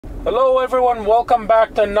Hello everyone, welcome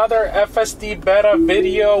back to another FSD beta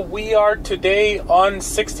video. We are today on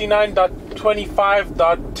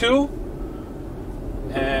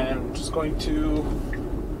 69.25.2 and I'm just going to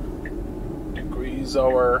decrease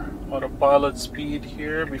our autopilot speed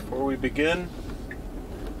here before we begin.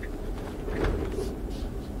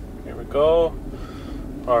 Here we go.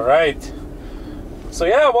 Alright, so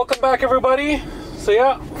yeah, welcome back everybody. So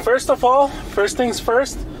yeah, first things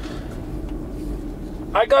first,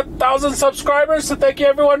 I got 1,000 subscribers, so thank you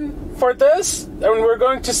everyone for this, and we're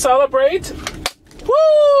going to celebrate.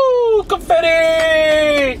 Woo!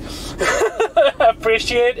 Confetti!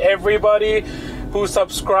 Appreciate everybody who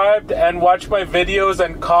subscribed and watched my videos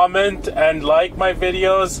and comment and like my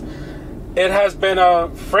videos. It has been a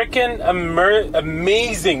freaking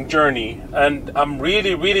amazing journey, and I'm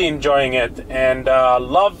really enjoying it, and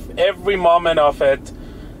love every moment of it.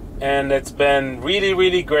 And it's been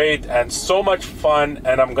really great and so much fun,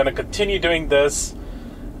 and I'm gonna continue doing this.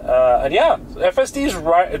 And yeah, FSD is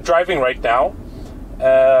driving right now,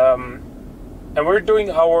 and we're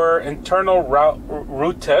doing our internal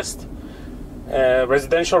route test,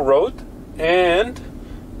 residential road, and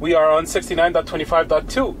we are on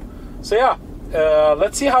 69.25.2. So yeah,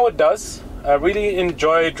 let's see how it does. I really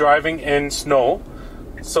enjoy driving in snow.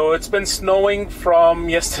 So it's been snowing from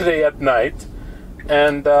yesterday at night.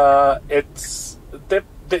 And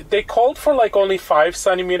they called for like only 5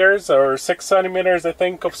 centimeters or 6 centimeters, I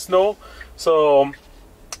think, of snow. So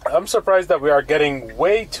I'm surprised that we are getting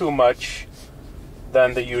way too much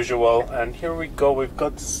than the usual. And here we go. We've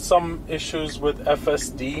got some issues with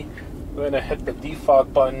FSD. I'm going to hit the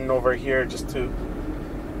defog button over here just to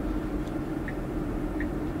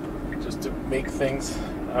make things.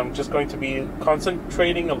 I'm just going to be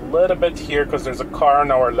concentrating a little bit here because there's a car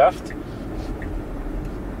on our left.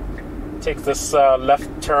 Take this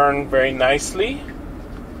left turn very nicely,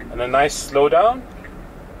 and a nice slowdown.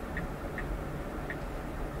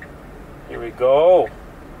 Here we go.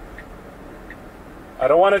 I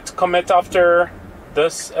don't want it to commit after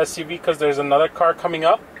this SUV because there's another car coming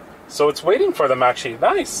up, so it's waiting for them actually.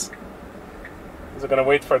 Nice. Is it gonna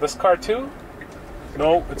wait for this car too?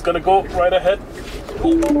 No, it's gonna go right ahead.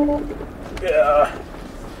 Ooh. Yeah,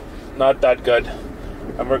 not that good.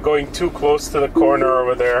 And we're going too close to the corner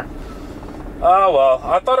over there. Oh well,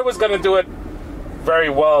 I thought it was going to do it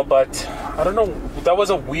very well, but I don't know, that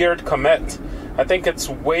was a weird commit. I think it's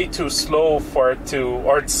way too slow for it to,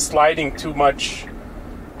 or it's sliding too much,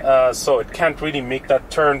 so it can't really make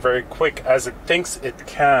that turn very quick as it thinks it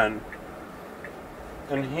can.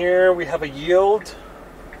 And here we have a yield.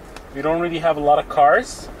 We don't really have a lot of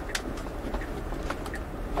cars.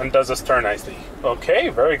 And does this turn nicely. Okay,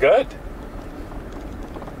 very good.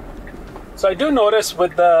 So I do notice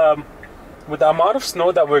with the amount of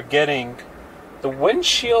snow that we're getting, the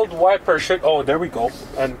windshield wiper should... Oh, there we go.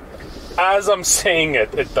 And as I'm saying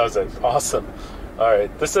it, it does it. Awesome. All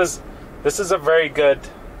right, this is a very good.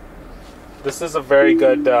 This is a very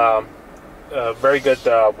good. What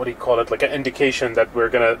do you call it? Like an indication that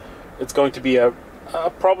it's going to be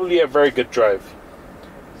probably a very good drive.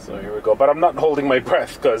 So here we go. But I'm not holding my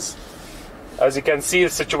breath because, as you can see, the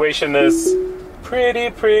situation is pretty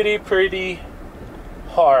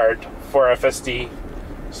hard for FSD,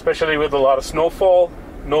 especially with a lot of snowfall,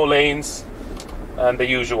 no lanes, and the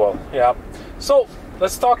usual. Yeah. So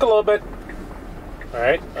let's talk a little bit. All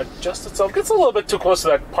right. Adjust itself. Gets a little bit too close to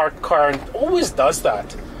that parked car, and always does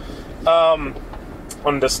that on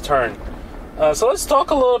this turn. So let's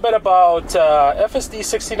talk a little bit about FSD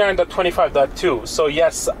 69.25.2. So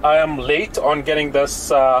yes, I am late on getting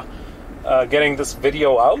this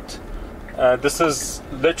video out. This is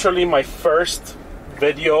literally my first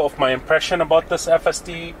video of my impression about this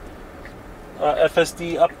FSD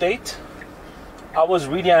update. I was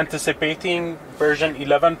really anticipating version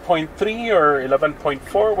 11.3 or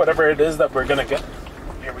 11.4, whatever it is that we're gonna get.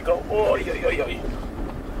 Here we go. Oh, yeah.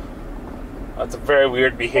 That's a very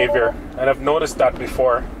weird behavior, and I've noticed that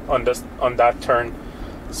before on that turn.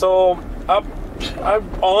 So I'll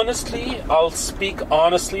speak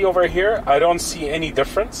honestly over here. I don't see any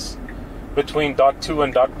difference between dot 2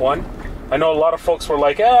 and dot 1. I know a lot of folks were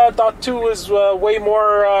like, dot 2 is way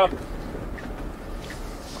more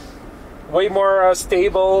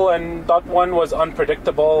stable, and dot 1 was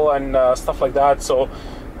unpredictable and stuff like that. So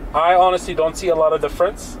I honestly don't see a lot of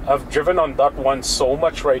difference. I've driven on dot 1 so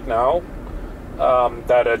much right now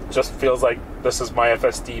that it just feels like this is my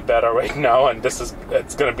FSD beta right now, and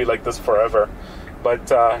it's gonna be like this forever. But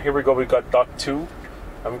here we go. We got dot 2,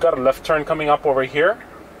 and we've got a left turn coming up over here.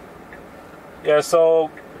 Yeah, so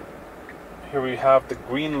here we have the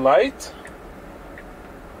green light.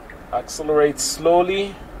 Accelerate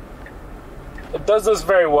slowly. It does this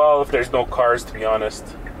very well if there's no cars, to be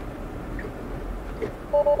honest.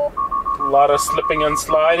 A lot of slipping and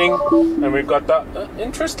sliding, and we've got that.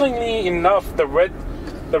 Interestingly enough, the red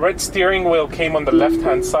steering wheel came on the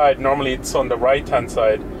left-hand side. Normally it's on the right-hand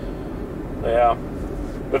side. Yeah.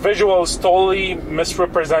 The visual is totally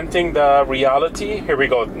misrepresenting the reality. Here we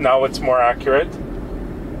go. Now it's more accurate.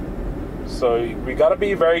 So we gotta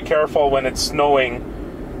be very careful when it's snowing.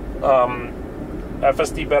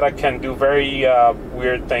 FSD beta can do very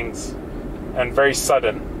weird things and very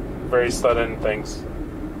sudden things.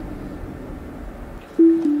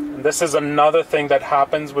 And this is another thing that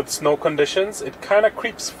happens with snow conditions. It kind of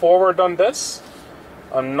creeps forward on this.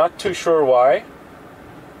 I'm not too sure why.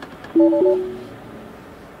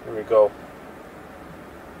 Here we go.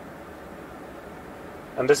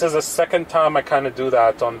 And this is the second time I kind of do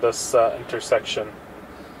that on this intersection.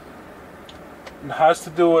 It has to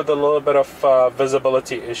do with a little bit of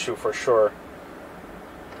visibility issue for sure.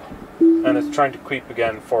 And it's trying to creep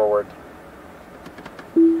again forward.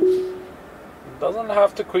 It doesn't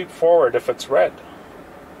have to creep forward if it's red.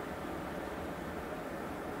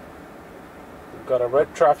 We've got a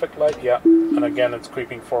red traffic light, yeah, and again it's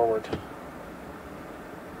creeping forward.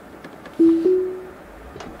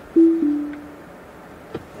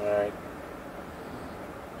 Alright.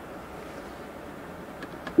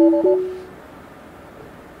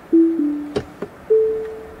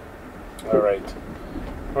 Alright.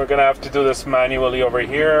 We're gonna have to do this manually over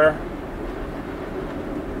here.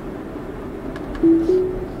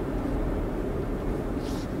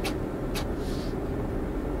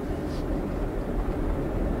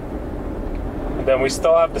 And then we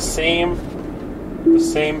still have the same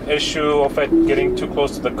issue of it getting too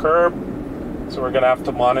close to the curb. So we're gonna have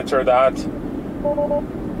to monitor that.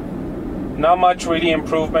 Not much really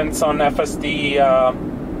improvements on FSD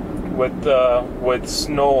with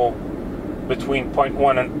snow between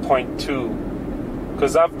 0.1 and 0.2,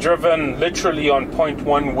 because I've driven literally on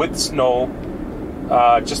 0.1 with snow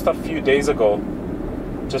just a few days ago,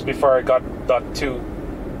 just before I got .2.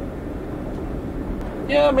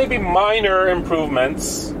 Yeah, maybe minor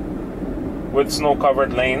improvements with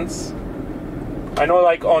snow-covered lanes. I know,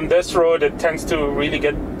 like on this road, it tends to really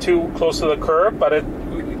get too close to the curb, but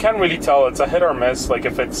you can't really tell. It's a hit or miss, like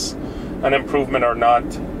if it's an improvement or not.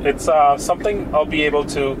 It's something I'll be able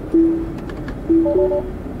to.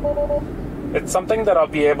 It's something that I'll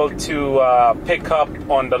be able to pick up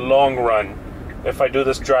on the long run if I do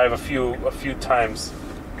this drive a few times.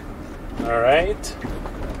 All right.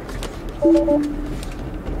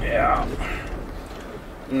 Yeah.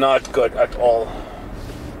 Not good at all.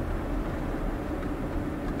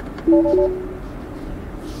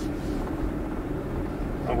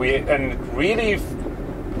 And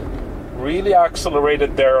really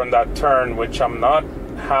accelerated there on that turn, which I'm not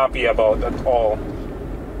happy about at all.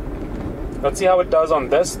 Let's see how it does on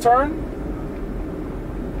this turn.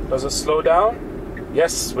 Does it slow down?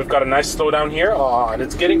 Yes, we've got a nice slowdown here. Oh, and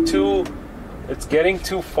it's getting too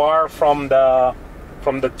far from the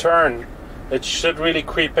turn. It should really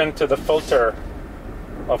creep into the filter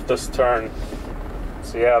of this turn.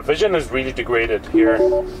 So yeah, vision is really degraded here.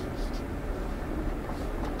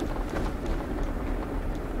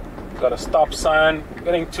 Got a stop sign,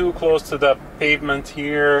 getting too close to the pavement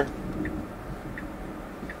here.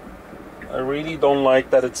 I really don't like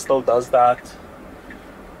that it still does that.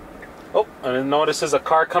 Oh, and it notices a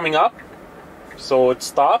car coming up, so it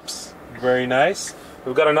stops. Very nice.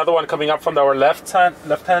 We've got another one coming up from our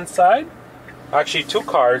left-hand side. Actually, two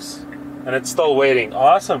cars, and it's still waiting.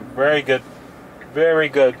 Awesome. Very good. Very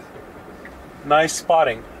good. Nice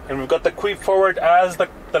spotting. And we've got the creep forward as the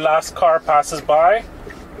last car passes by.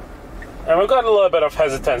 And we've got a little bit of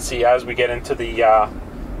hesitancy as we get into the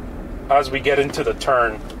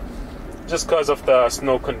turn, just because of the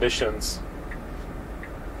snow conditions.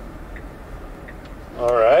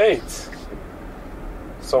 All right.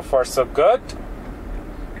 So far, so good.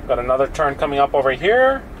 Got another turn coming up over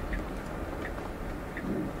here.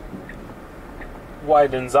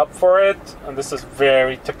 Widens up for it, and this is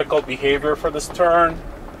very typical behavior for this turn.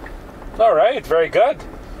 All right, very good.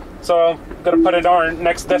 So I'm gonna put it on our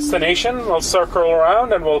next destination. We'll circle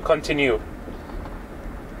around and we'll continue.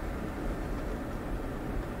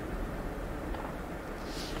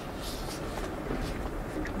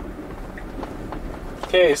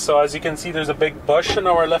 Okay, so as you can see, there's a big bush on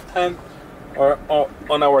our left hand, or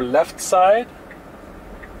on our left side.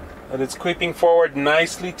 And it's creeping forward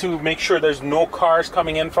nicely to make sure there's no cars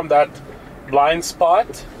coming in from that blind spot,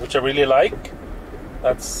 which I really like.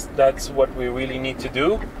 That's what we really need to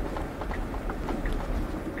do.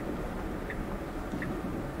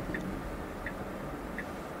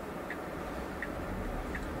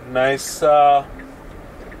 Nice.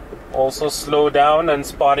 Also slow down and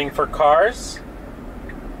spotting for cars.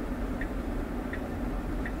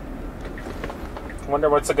 Wonder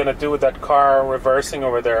what's it gonna do with that car reversing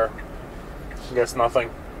over there. I guess nothing.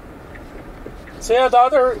 So yeah, the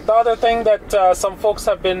other thing that some folks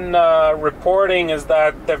have been reporting is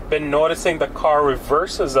that they've been noticing the car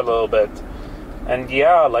reverses a little bit. And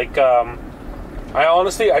yeah, like I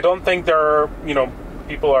don't think they're,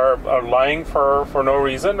 people are lying for no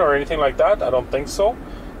reason or anything like that. I don't think so.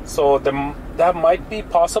 So that might be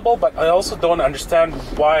possible, but I also don't understand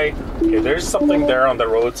why. Okay, there's something there on the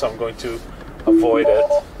road, so I'm going to avoid it.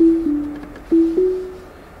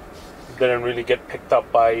 Didn't really get picked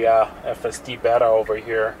up by FSD beta over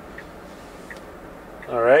here.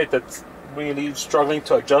 Alright, that's really struggling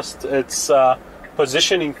to adjust its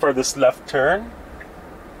positioning for this left turn.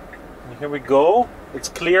 And here we go. It's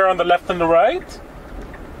clear on the left and the right.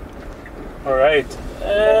 Alright,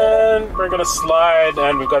 and we're gonna slide,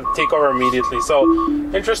 and we've got take over immediately. So,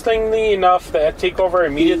 interestingly enough, the take over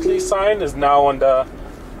immediately sign is now on the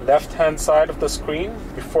left hand side of the screen.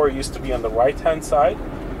 Before it used to be on the right hand side.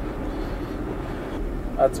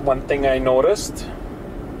 That's one thing I noticed.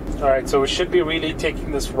 Alright, so we should be really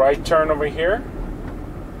taking this right turn over here.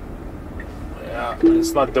 Yeah,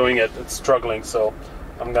 it's not doing it. It's struggling, so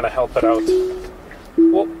I'm gonna help it out.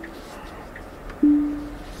 Whoa.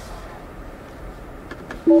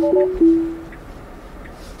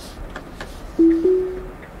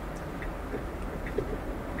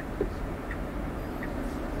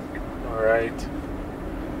 Alright.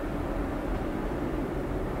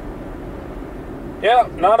 Yeah,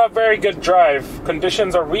 not a very good drive.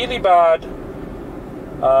 Conditions are really bad.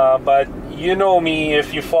 But you know me,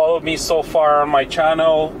 if you followed me so far on my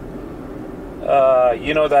channel,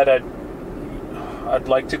 you know that I'd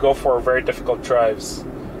like to go for very difficult drives.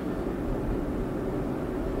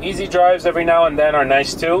 Easy drives every now and then are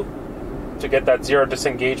nice too, to get that zero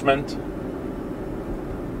disengagement,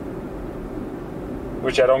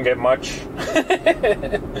 which I don't get much.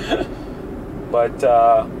 But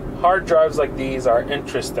hard drives like these are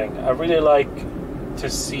interesting. I really like to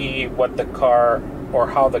see what the car, or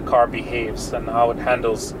how the car behaves and how it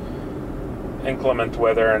handles inclement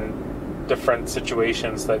weather and different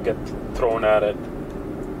situations that get thrown at it.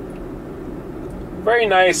 Very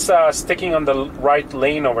nice sticking on the right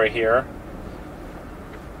lane over here.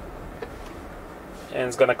 And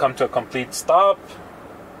it's gonna come to a complete stop.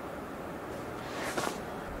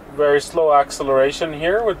 Very slow acceleration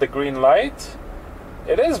here with the green light.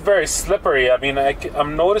 It is very slippery. I mean,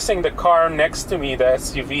 I'm noticing the car next to me, the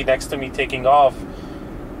SUV next to me, taking off.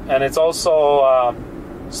 And it's also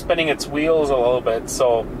spinning its wheels a little bit,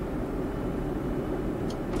 so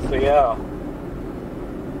yeah.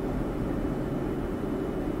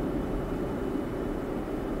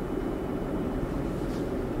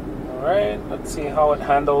 Alright, let's see how it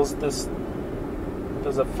handles this.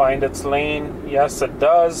 Does it find its lane? Yes, it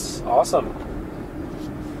does. Awesome.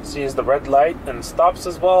 Sees the red light and stops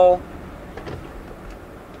as well.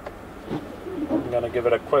 I'm gonna give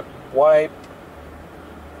it a quick wipe.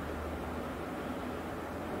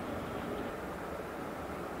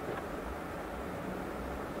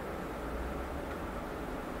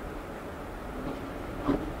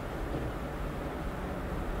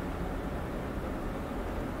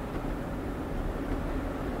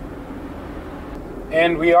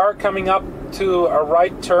 And we are coming up to a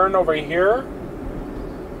right turn over here.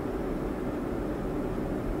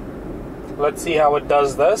 Let's see how it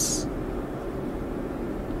does this.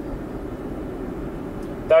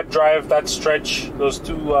 That drive, that stretch, those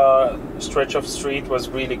two stretch of street was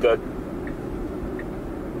really good.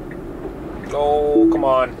 Oh, come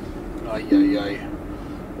on. Ay, ay, ay.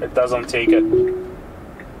 It doesn't take it.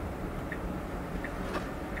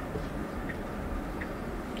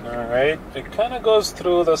 Alright, it kind of goes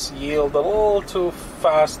through this yield a little too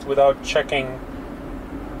fast without checking.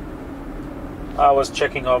 I was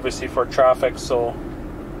checking obviously for traffic, so,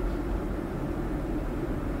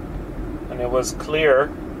 and it was clear,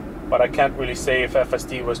 but I can't really say if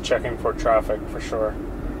FSD was checking for traffic for sure.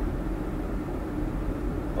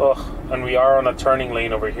 Ugh, and we are on a turning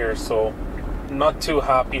lane over here, so not too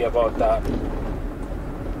happy about that.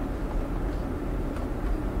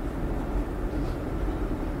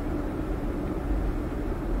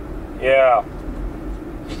 Yeah,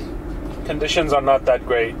 conditions are not that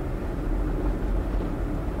great.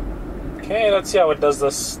 Okay, let's see how it does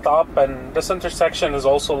this stop, and this intersection is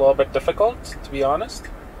also a little bit difficult, to be honest.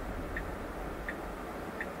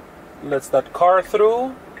 Lets that car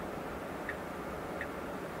through.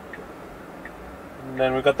 And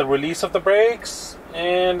then we got the release of the brakes,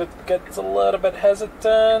 and it gets a little bit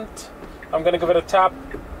hesitant. I'm gonna give it a tap,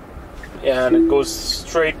 and it goes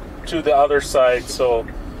straight to the other side. So,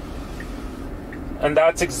 and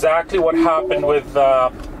that's exactly what happened with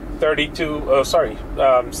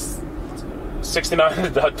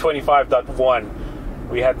 69.25.1.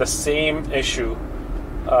 We had the same issue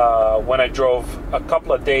when I drove a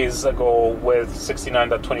couple of days ago with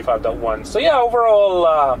 69.25.1. So yeah,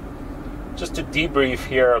 overall, just to debrief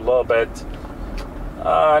here a little bit,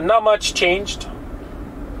 not much changed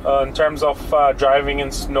in terms of driving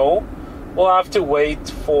in snow. We'll have to wait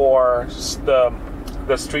for the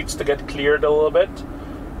streets to get cleared a little bit.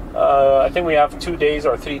 I think we have 2 days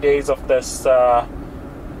or 3 days of this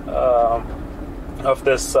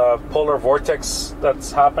polar vortex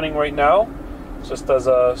that's happening right now, just as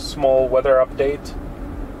a small weather update.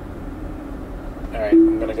 Alright,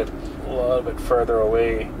 I'm gonna get a little bit further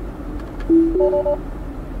away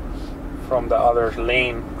from the other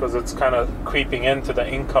lane because it's kind of creeping into the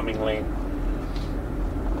incoming lane.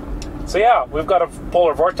 So yeah, we've got a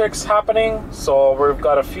polar vortex happening, so we've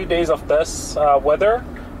got a few days of this weather,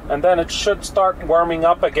 and then it should start warming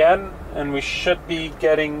up again, and we should be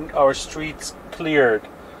getting our streets cleared.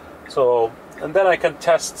 So, and then I can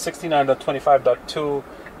test 69.25.2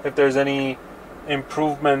 if there's any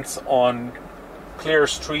improvements on clear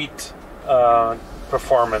street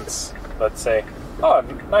performance, let's say. Oh,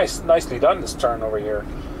 nicely done this turn over here.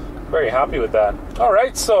 Very happy with that.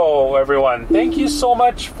 Alright, so everyone, thank you so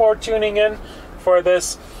much for tuning in for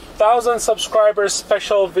this 1,000 subscribers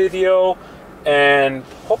special video, and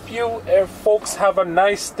hope you folks have a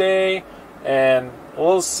nice day, and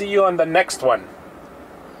we'll see you on the next one.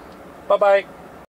 Bye bye.